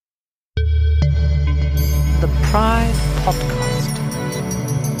Pride podcast.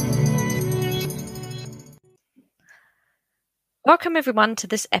 Welcome everyone to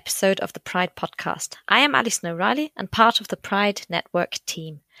this episode of the Pride podcast. I am Alison O'Reilly and part of the Pride Network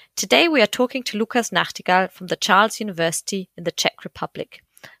team. Today we are talking to Lukas Nachtigall from the Charles University in the Czech Republic.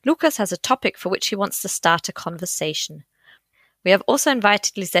 Lukas has a topic for which he wants to start a conversation. We have also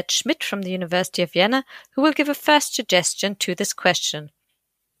invited Lisette Schmidt from the University of Vienna, who will give a first suggestion to this question.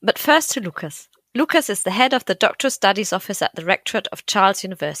 But first to Lukas. Lukas is the head of the Doctoral Studies Office at the Rectorate of Charles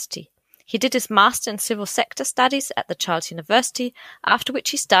University. He did his Master in Civil Sector Studies at the Charles University, after which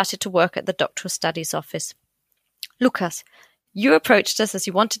he started to work at the Doctoral Studies Office. Lukas, you approached us as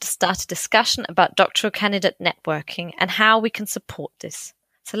you wanted to start a discussion about doctoral candidate networking and how we can support this.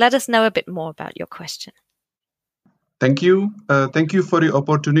 So let us know a bit more about your question. Thank you. Thank you for the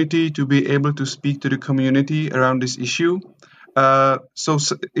opportunity to be able to speak to the community around this issue. So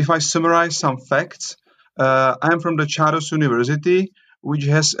if I summarize some facts, I'm from the Charles University, which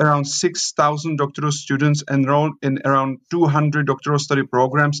has around 6,000 doctoral students enrolled in around 200 doctoral study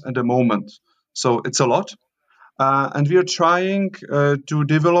programs at the moment. So it's a lot. And we are trying to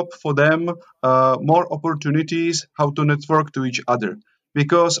develop for them more opportunities how to network to each other.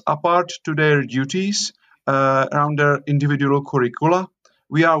 Because apart to their duties, around their individual curricula,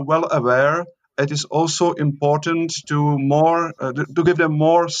 we are well aware it is also important to give them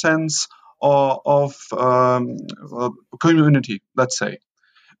more sense of community, let's say.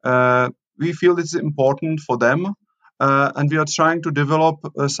 We feel it's important for them, and we are trying to develop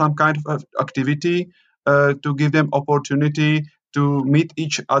some kind of activity to give them opportunity to meet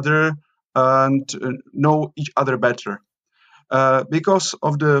each other and know each other better. Because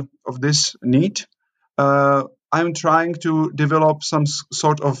of this need, I'm trying to develop some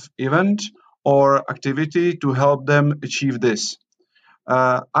sort of event or activity to help them achieve this.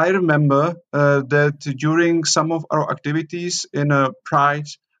 I remember that during some of our activities in a Pride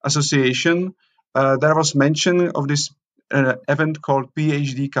Association, there was mention of this event called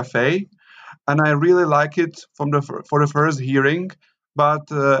PhD Cafe, and I really like it for the first hearing.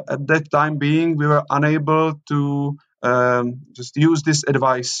 But at that time being, we were unable to just use this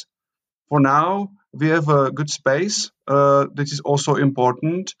advice. For now, we have a good space. This is also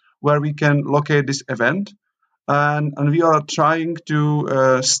important, where we can locate this event. And we are trying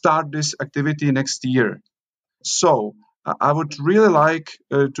to start this activity next year. So I would really like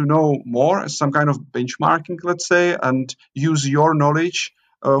to know more, some kind of benchmarking, let's say, and use your knowledge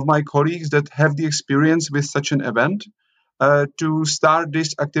of my colleagues that have the experience with such an event to start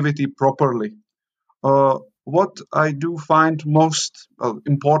this activity properly. What I do find most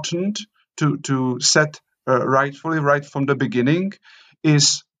important to set rightfully right from the beginning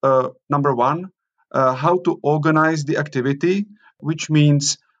is number one, how to organize the activity, which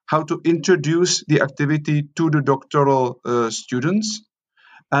means how to introduce the activity to the doctoral students.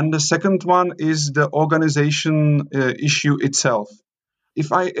 And the second one is the organization issue itself.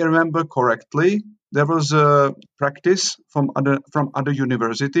 If I remember correctly, there was a practice from other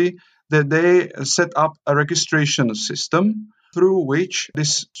university that they set up a registration system through which the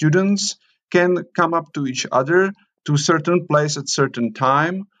students can come up to each other to a certain place at certain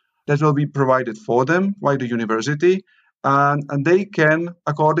time that will be provided for them by the university, and they can,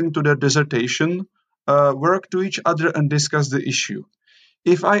 according to their dissertation, work to each other and discuss the issue.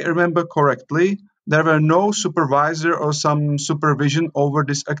 If I remember correctly, there were no supervisor or some supervision over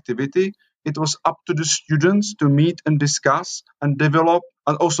this activity. It was up to the students to meet and discuss and develop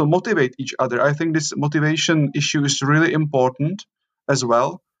and also motivate each other. I think this motivation issue is really important as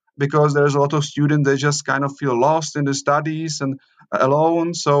well, because there's a lot of students that just kind of feel lost in the studies and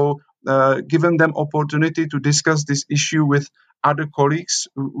alone. So giving them opportunity to discuss this issue with other colleagues,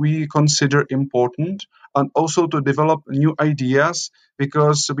 we consider important, and also to develop new ideas,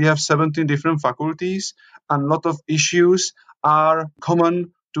 because we have 17 different faculties and a lot of issues are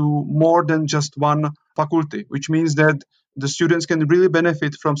common to more than just one faculty, which means that the students can really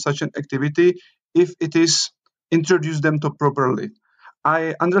benefit from such an activity if it is introduced them to properly.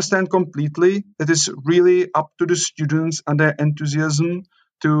 I understand completely it is really up to the students and their enthusiasm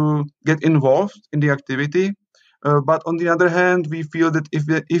to get involved in the activity. But on the other hand, we feel that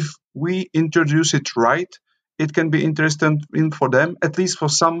if we introduce it right, it can be interesting for them, at least for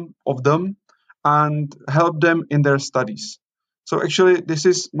some of them, and help them in their studies. So actually, this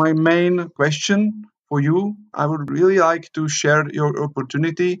is my main question for you. I would really like to share your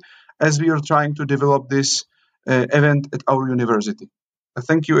opportunity as we are trying to develop this event at our university.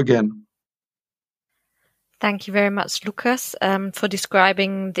 Thank you again. Thank you very much, Lukas, for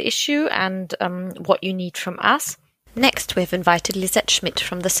describing the issue and what you need from us. Next, we have invited Lisette Schmidt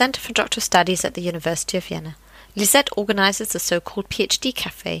from the Center for Doctoral Studies at the University of Vienna. Lisette organizes the so-called PhD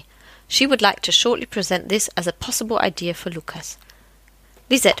Cafe. She would like to shortly present this as a possible idea for Lukas.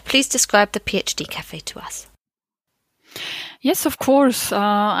 Lisette, please describe the PhD Cafe to us. Yes, of course.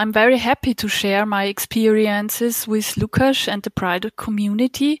 I'm very happy to share my experiences with Lukas and the private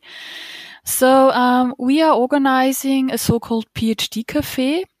community. So we are organizing a so-called PhD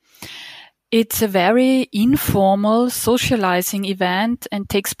Cafe. It's a very informal socializing event and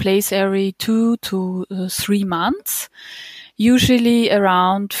takes place every 2 to 3 months. Usually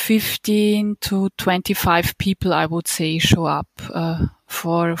around 15 to 25 people, I would say, show up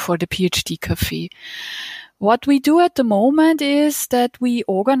for the PhD Cafe. What we do at the moment is that we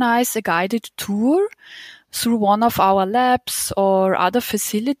organize a guided tour through one of our labs or other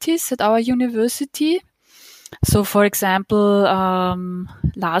facilities at our university. So, for example,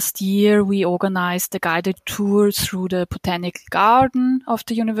 last year we organized a guided tour through the Botanical Garden of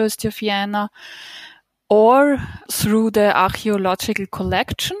the University of Vienna or through the archaeological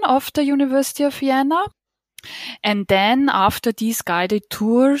collection of the University of Vienna. And then after these guided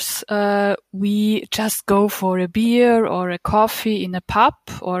tours, we just go for a beer or a coffee in a pub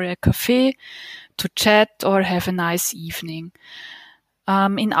or a cafe to chat or have a nice evening.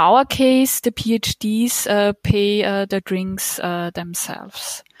 In our case, the PhDs pay the drinks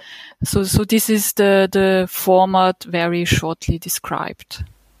themselves. So this is the format very shortly described.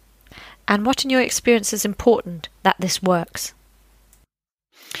 And what in your experience is important that this works?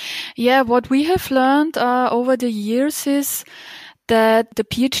 Yeah, what we have learned over the years is that the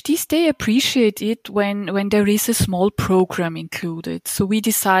PhDs, they appreciate it when there is a small program included. So we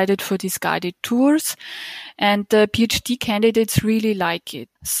decided for these guided tours, and the PhD candidates really like it.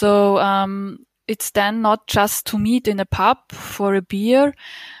 So it's then not just to meet in a pub for a beer,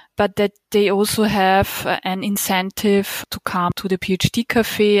 but that they also have an incentive to come to the PhD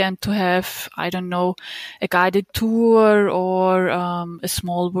Cafe and to have, I don't know, a guided tour or a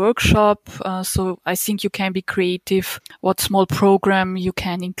small workshop. So I think you can be creative what small program you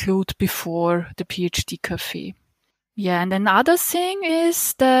can include before the PhD Cafe. Yeah, and another thing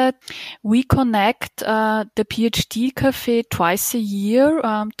is that we connect the PhD Cafe twice a year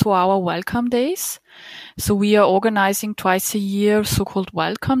to our welcome days. So we are organizing twice a year so-called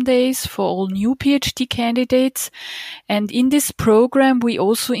welcome days for all new PhD candidates. And in this program, we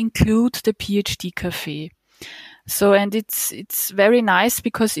also include the PhD Cafe. So, and it's very nice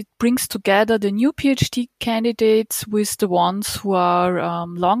because it brings together the new PhD candidates with the ones who are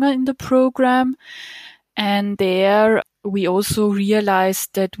longer in the program. And there we also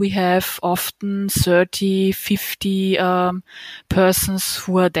realized that we have often 30, 50 persons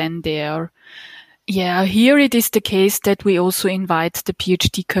who are then there. Yeah, here it is the case that we also invite the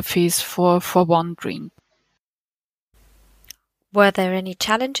PhD cafes for one drink. Were there any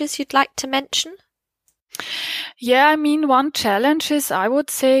challenges you'd like to mention? Yeah, I mean, one challenge is, I would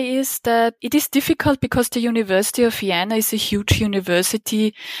say, is that it is difficult because the University of Vienna is a huge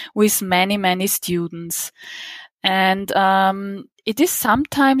university with many, many students. And it is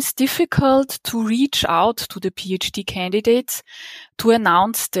sometimes difficult to reach out to the PhD candidates to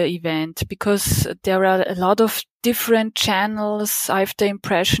announce the event because there are a lot of different channels. I have the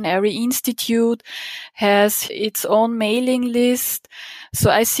impression every institute has its own mailing list.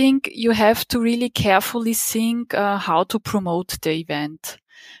 So I think you have to really carefully think how to promote the event.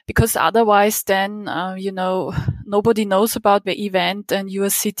 Because otherwise then, nobody knows about the event and you are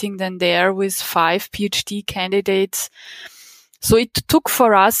sitting then there with 5 PhD candidates. So it took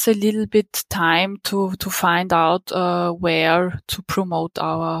for us a little bit time to find out where to promote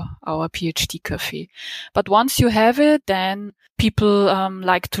our PhD cafe. But once you have it, then people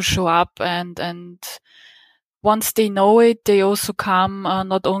like to show up and once they know it, they also come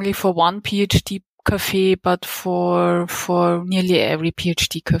not only for one PhD cafe, but for nearly every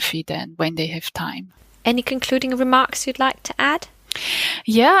PhD cafe then when they have time. Any concluding remarks you'd like to add?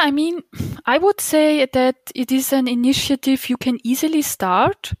 Yeah, I mean, I would say that it is an initiative you can easily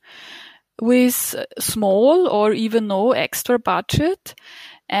start with small or even no extra budget.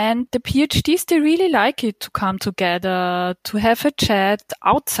 And the PhDs, they really like it to come together, to have a chat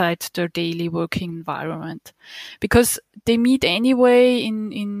outside their daily working environment. Because they meet anyway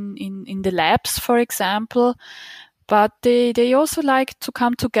in the labs, for example. But they also like to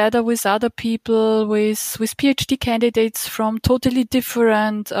come together with other people, with PhD candidates from totally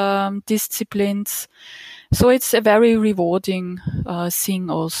different disciplines. So it's a very rewarding thing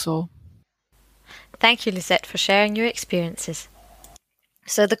also. Thank you, Lisette, for sharing your experiences.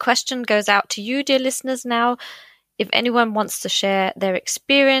 So the question goes out to you, dear listeners, now. If anyone wants to share their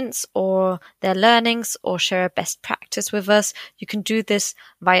experience or their learnings or share a best practice with us, you can do this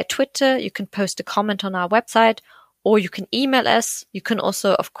via Twitter. You can post a comment on our website, or you can email us. You can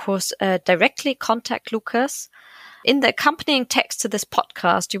also, of course, directly contact Lukas. In the accompanying text to this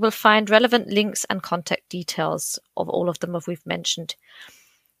podcast, you will find relevant links and contact details of all of them that we've mentioned.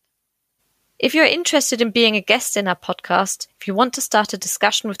 If you're interested in being a guest in our podcast, if you want to start a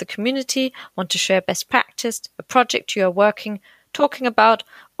discussion with the community, want to share best practice, a project you are talking about,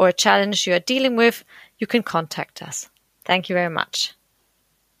 or a challenge you are dealing with, you can contact us. Thank you very much.